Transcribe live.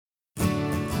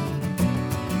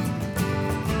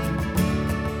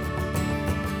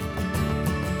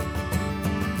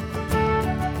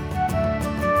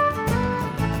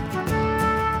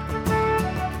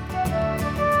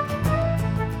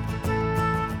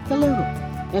Hello,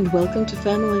 and welcome to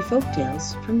Family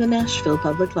Folktales from the Nashville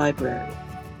Public Library.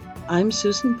 I'm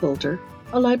Susan Poulter,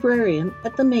 a librarian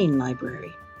at the Main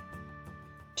Library.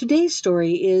 Today's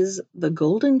story is The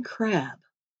Golden Crab,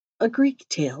 a Greek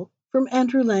tale from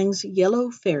Andrew Lang's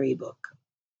Yellow Fairy Book.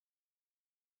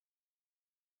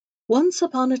 Once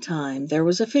upon a time, there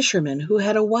was a fisherman who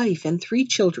had a wife and 3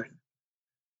 children.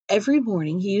 Every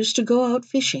morning he used to go out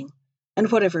fishing, and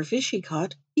whatever fish he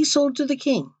caught, he sold to the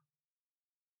king.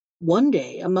 One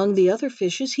day, among the other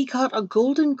fishes, he caught a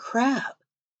golden crab.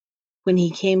 When he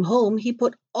came home, he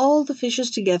put all the fishes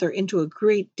together into a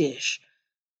great dish,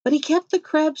 but he kept the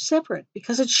crab separate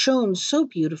because it shone so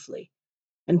beautifully,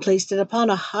 and placed it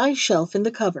upon a high shelf in the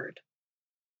cupboard.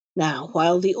 Now,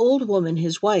 while the old woman,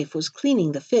 his wife, was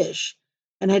cleaning the fish,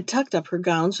 and had tucked up her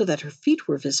gown so that her feet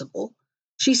were visible,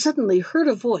 she suddenly heard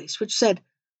a voice which said,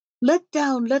 let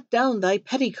down thy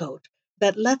petticoat,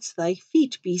 that lets thy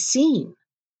feet be seen."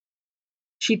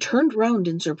 She turned round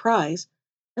in surprise,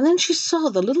 and then she saw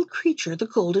the little creature, the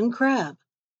golden crab.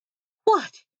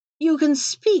 "What! You can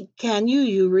speak, can you,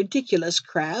 you ridiculous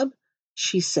crab?"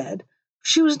 she said.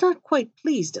 She was not quite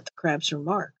pleased at the crab's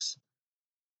remarks.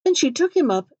 Then she took him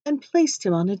up and placed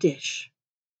him on a dish.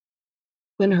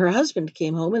 When her husband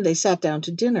came home and they sat down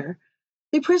to dinner,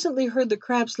 they presently heard the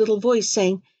crab's little voice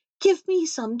saying, "Give me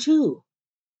some too."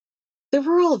 They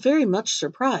were all very much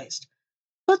surprised,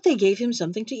 but they gave him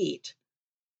something to eat.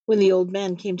 When the old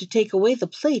man came to take away the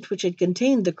plate which had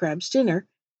contained the crab's dinner,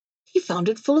 he found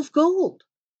it full of gold.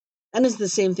 And as the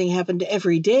same thing happened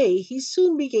every day, he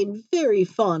soon became very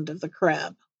fond of the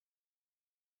crab.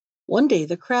 One day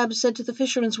the crab said to the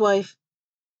fisherman's wife,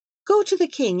 "Go to the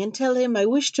king and tell him I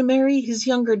wish to marry his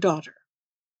younger daughter."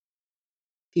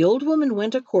 The old woman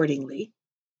went accordingly,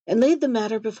 and laid the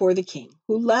matter before the king,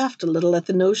 who laughed a little at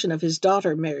the notion of his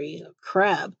daughter marrying a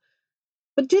crab,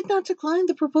 but did not decline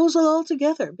the proposal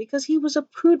altogether, because he was a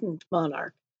prudent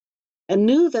monarch, and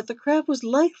knew that the crab was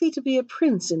likely to be a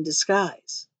prince in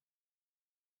disguise.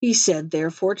 He said,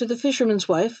 therefore, to the fisherman's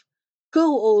wife,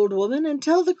 "Go, old woman, and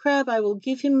tell the crab I will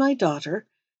give him my daughter,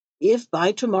 if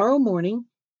by tomorrow morning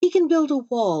he can build a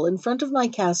wall in front of my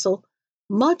castle,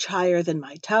 much higher than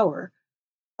my tower,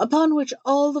 upon which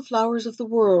all the flowers of the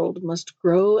world must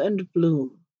grow and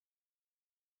bloom."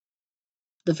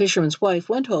 The fisherman's wife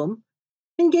went home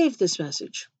and gave this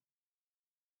message.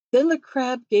 Then the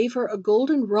crab gave her a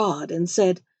golden rod and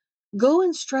said, "Go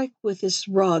and strike with this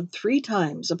rod 3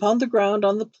 times upon the ground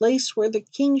on the place where the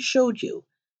king showed you,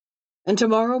 and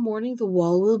tomorrow morning the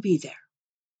wall will be there."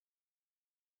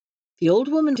 The old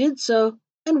woman did so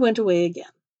and went away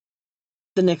again.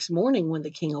 The next morning, when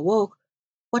the king awoke,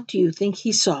 what do you think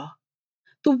he saw?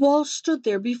 The wall stood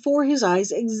there before his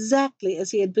eyes exactly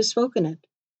as he had bespoken it.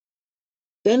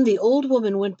 Then the old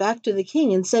woman went back to the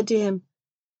king and said to him,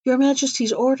 "Your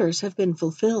Majesty's orders have been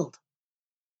fulfilled."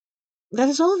 "That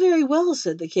is all very well,"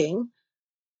 said the king,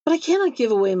 "but I cannot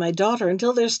give away my daughter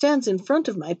until there stands in front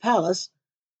of my palace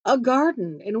a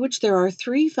garden in which there are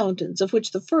 3 fountains, of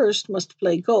which the first must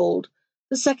play gold,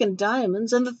 the second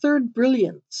diamonds, and the third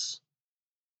brilliants."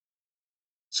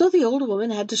 So the old woman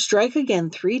had to strike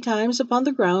again 3 times upon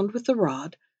the ground with the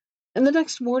rod, and the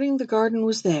next morning the garden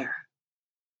was there.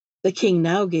 The king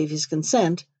now gave his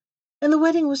consent, and the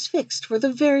wedding was fixed for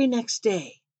the very next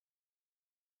day.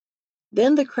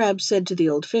 Then the crab said to the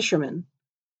old fisherman,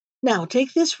 "Now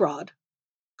take this rod,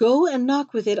 go and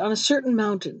knock with it on a certain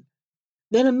mountain.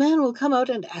 Then a man will come out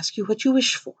and ask you what you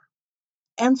wish for.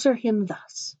 Answer him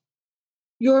thus: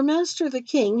 'Your master the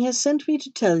king has sent me to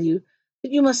tell you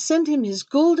that you must send him his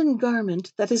golden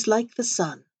garment that is like the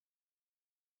sun.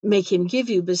 Make him give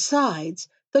you, besides,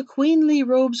 the queenly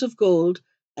robes of gold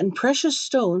and precious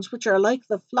stones which are like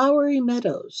the flowery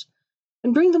meadows,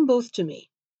 and bring them both to me.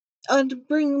 And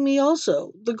bring me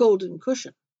also the golden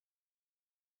cushion.'"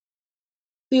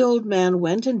 The old man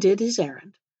went and did his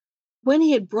errand. When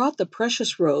he had brought the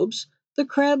precious robes, the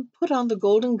crab put on the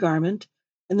golden garment,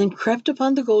 and then crept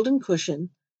upon the golden cushion,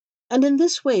 and in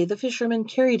this way the fisherman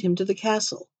carried him to the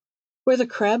castle, where the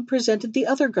crab presented the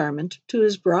other garment to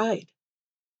his bride.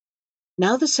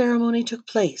 Now the ceremony took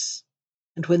place,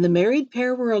 and when the married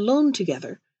pair were alone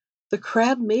together, the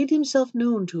crab made himself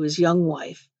known to his young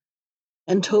wife,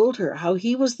 and told her how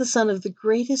he was the son of the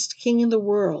greatest king in the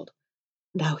world,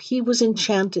 and how he was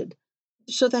enchanted,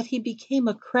 so that he became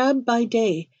a crab by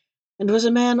day and was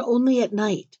a man only at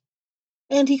night,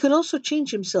 and he could also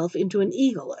change himself into an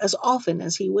eagle as often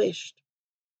as he wished.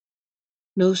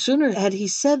 No sooner had he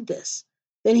said this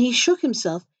than he shook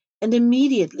himself and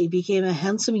immediately became a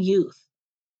handsome youth,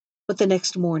 but the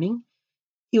next morning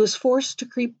he was forced to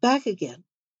creep back again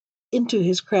into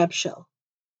his crab shell.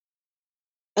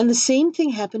 And the same thing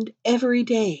happened every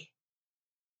day.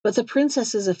 But the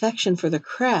princess's affection for the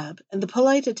crab and the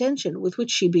polite attention with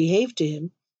which she behaved to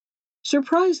him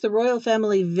surprised the royal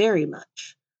family very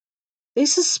much. They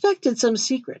suspected some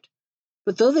secret,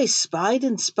 but though they spied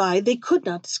and spied, they could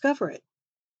not discover it.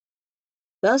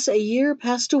 Thus a year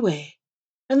passed away,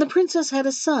 and the princess had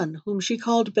a son whom she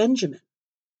called Benjamin.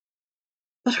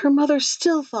 But her mother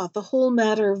still thought the whole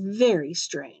matter very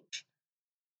strange,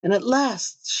 and at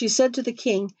last she said to the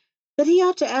king that he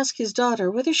ought to ask his daughter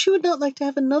whether she would not like to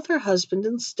have another husband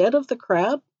instead of the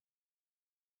crab.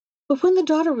 But when the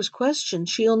daughter was questioned,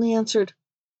 she only answered,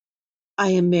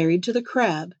 "I am married to the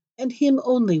crab, and him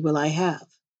only will I have."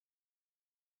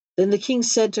 Then the king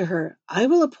said to her, "I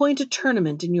will appoint a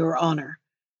tournament in your honor,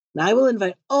 and I will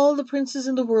invite all the princes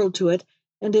in the world to it,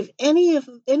 and if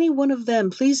any one of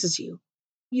them pleases you,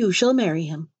 you shall marry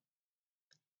him."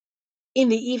 In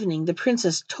the evening the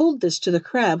princess told this to the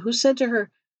crab, who said to her,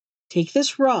 "Take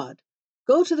this rod,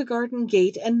 go to the garden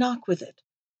gate and knock with it.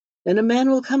 Then a man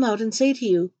will come out and say to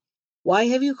you, 'Why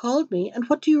have you called me, and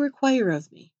what do you require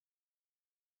of me?'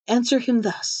 Answer him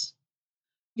thus: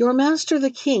 'Your master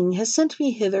the king has sent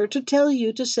me hither to tell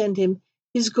you to send him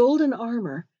his golden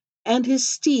armor and his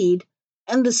steed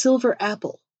and the silver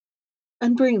apple,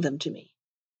 and bring them to me.'"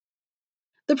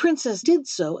 The princess did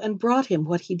so and brought him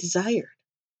what he desired.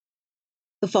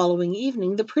 The following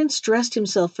evening the prince dressed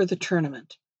himself for the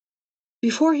tournament.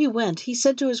 Before he went, he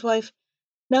said to his wife,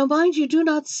 "Now mind you do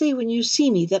not say when you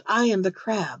see me that I am the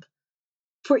crab,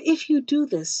 for if you do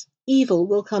this, evil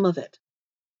will come of it.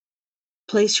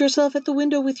 Place yourself at the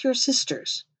window with your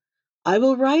sisters. I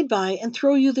will ride by and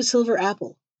throw you the silver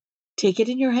apple. Take it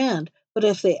in your hand, but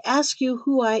if they ask you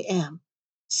who I am,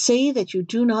 say that you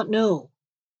do not know."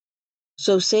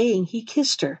 So saying, he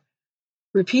kissed her,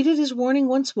 repeated his warning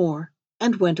once more,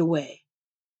 and went away.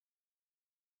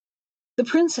 The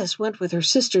princess went with her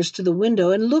sisters to the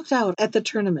window and looked out at the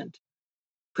tournament.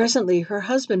 Presently her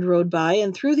husband rode by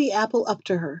and threw the apple up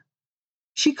to her.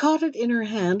 She caught it in her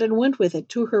hand and went with it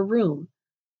to her room,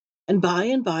 and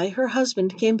by her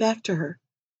husband came back to her.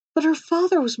 But her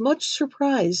father was much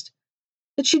surprised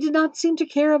that she did not seem to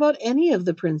care about any of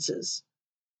the princes.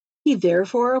 He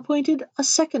therefore appointed a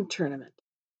second tournament.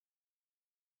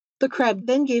 The crab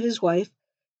then gave his wife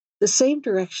the same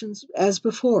directions as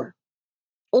before,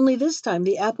 only this time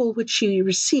the apple which she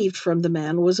received from the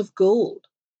man was of gold.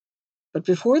 But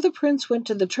before the prince went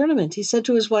to the tournament, he said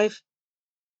to his wife,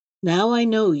 "Now I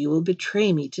know you will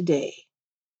betray me today."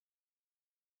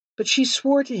 But she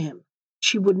swore to him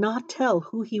she would not tell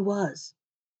who he was.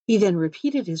 He then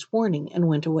repeated his warning and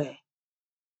went away.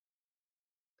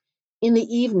 In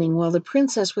the evening, while the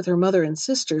princess with her mother and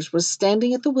sisters was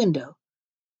standing at the window,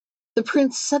 the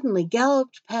prince suddenly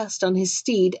galloped past on his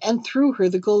steed and threw her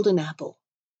the golden apple.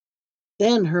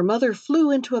 Then her mother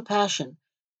flew into a passion,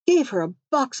 gave her a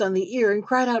box on the ear, and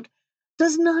cried out,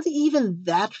 "Does not even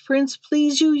that prince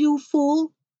please you, you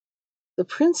fool?" The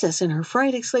princess, in her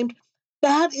fright, exclaimed,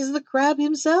 "That is the crab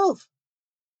himself."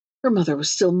 Her mother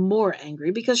was still more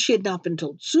angry because she had not been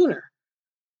told sooner,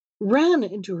 ran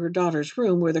into her daughter's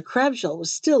room where the crab shell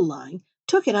was still lying,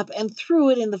 took it up and threw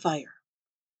it in the fire.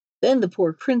 Then the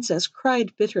poor princess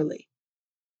cried bitterly,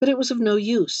 but it was of no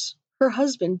use. Her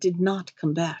husband did not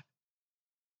come back.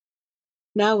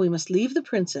 Now we must leave the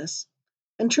princess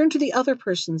and turn to the other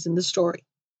persons in the story.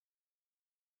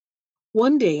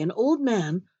 One day an old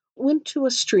man went to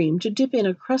a stream to dip in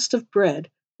a crust of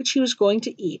bread which he was going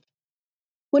to eat,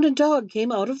 when a dog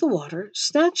came out of the water,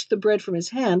 snatched the bread from his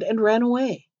hand, and ran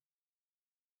away.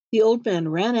 The old man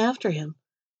ran after him,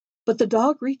 but the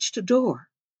dog reached a door,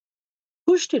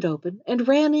 pushed it open, and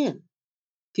ran in,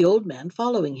 the old man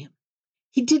following him.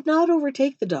 He did not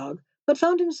overtake the dog, but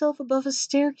found himself above a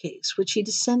staircase, which he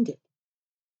descended.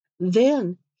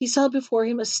 Then he saw before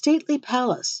him a stately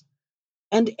palace,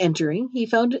 and entering, he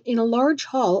found in a large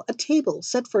hall a table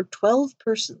set for 12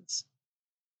 persons.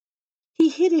 He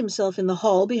hid himself in the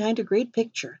hall behind a great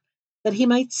picture, that he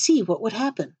might see what would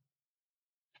happen.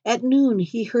 At noon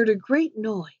he heard a great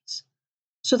noise,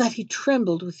 so that he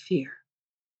trembled with fear.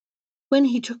 When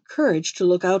he took courage to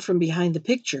look out from behind the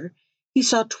picture, he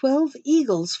saw 12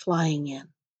 eagles flying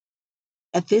in.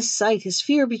 At this sight his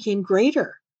fear became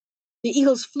greater. The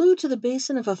eagles flew to the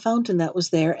basin of a fountain that was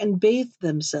there and bathed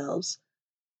themselves.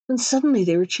 Then suddenly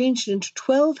they were changed into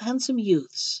 12 handsome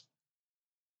youths.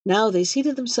 Now they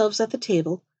seated themselves at the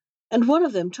table, and one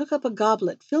of them took up a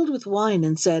goblet filled with wine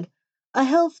and said, "A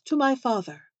health to my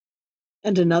father,"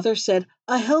 and another said,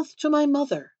 "A health to my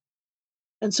mother."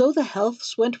 And so the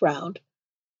healths went round,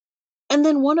 and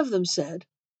then one of them said,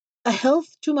 "A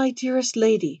health to my dearest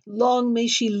lady, long may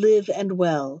she live and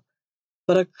well."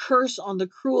 but a curse on the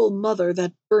cruel mother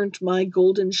that burnt my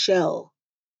golden shell."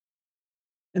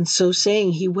 And so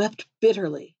saying, he wept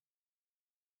bitterly.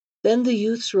 Then the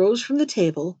youths rose from the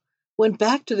table, went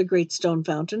back to the great stone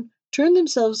fountain, turned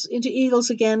themselves into eagles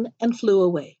again, and flew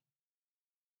away.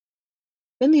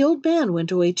 Then the old man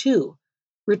went away too,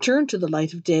 returned to the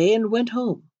light of day, and went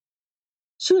home.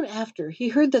 Soon after, he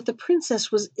heard that the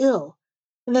princess was ill,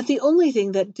 and that the only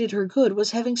thing that did her good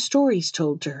was having stories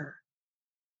told to her.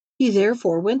 He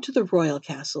therefore went to the royal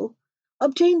castle,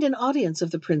 obtained an audience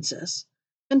of the princess,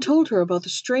 and told her about the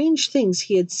strange things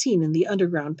he had seen in the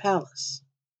underground palace.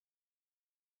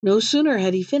 No sooner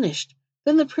had he finished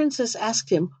than the princess asked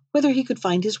him whether he could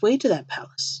find his way to that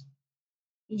palace.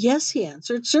 "Yes," he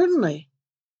answered, "certainly."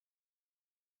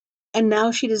 And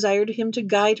now she desired him to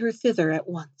guide her thither at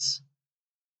once.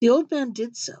 The old man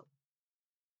did so,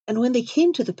 and when they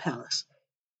came to the palace,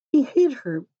 he hid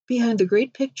her behind the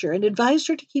great picture and advised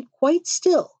her to keep quite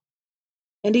still,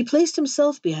 and he placed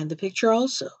himself behind the picture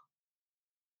also.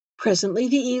 Presently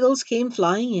the eagles came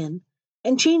flying in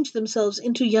and changed themselves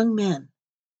into young men,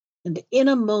 and in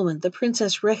a moment the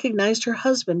princess recognized her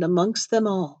husband amongst them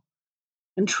all,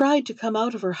 and tried to come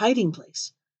out of her hiding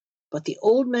place, but the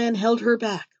old man held her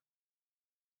back.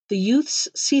 The youths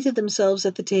seated themselves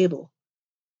at the table,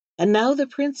 and now the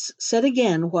prince said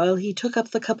again, while he took up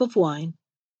the cup of wine,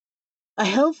 "A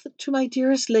health to my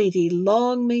dearest lady,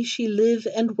 long may she live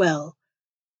and well,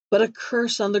 but a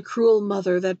curse on the cruel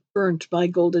mother that burnt my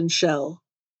golden shell."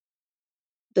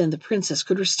 Then the princess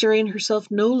could restrain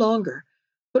herself no longer,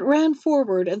 but ran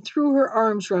forward and threw her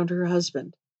arms round her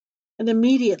husband, and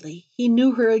immediately he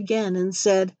knew her again and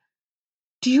said,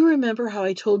 "Do you remember how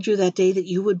I told you that day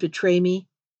that you would betray me?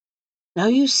 Now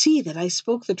you see that I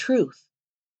spoke the truth.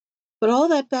 But all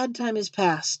that bad time is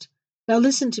past. Now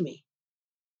listen to me.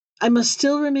 I must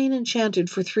still remain enchanted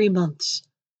for 3 months.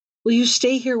 Will you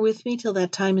stay here with me till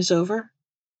that time is over?"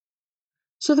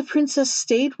 So the princess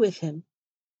stayed with him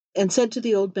and said to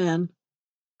the old man,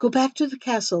 "Go back to the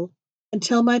castle and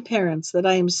tell my parents that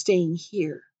I am staying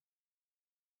here."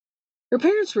 Her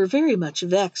parents were very much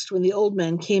vexed when the old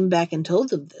man came back and told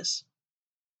them this.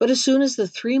 But as soon as the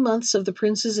 3 months of the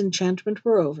prince's enchantment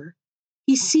were over,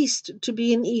 he ceased to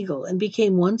be an eagle and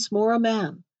became once more a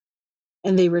man,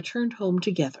 and they returned home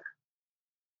together.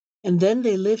 And then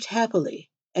they lived happily,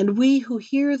 and we who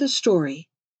hear the story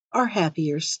are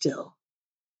happier still.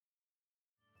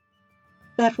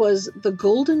 That was The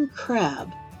Golden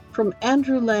Crab from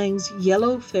Andrew Lang's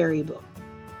Yellow Fairy Book.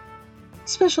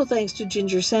 Special thanks to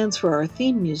Ginger Sands for our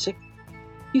theme music.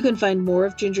 You can find more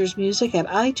of Ginger's music at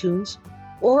iTunes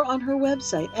or on her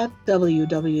website at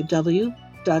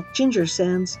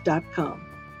www.gingersands.com.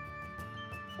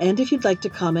 And if you'd like to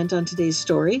comment on today's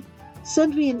story,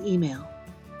 send me an email.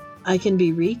 I can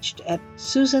be reached at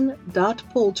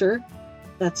susan.poulter,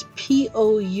 that's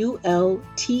Poulter,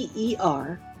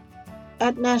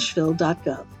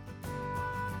 @nashville.gov.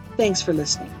 Thanks for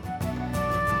listening.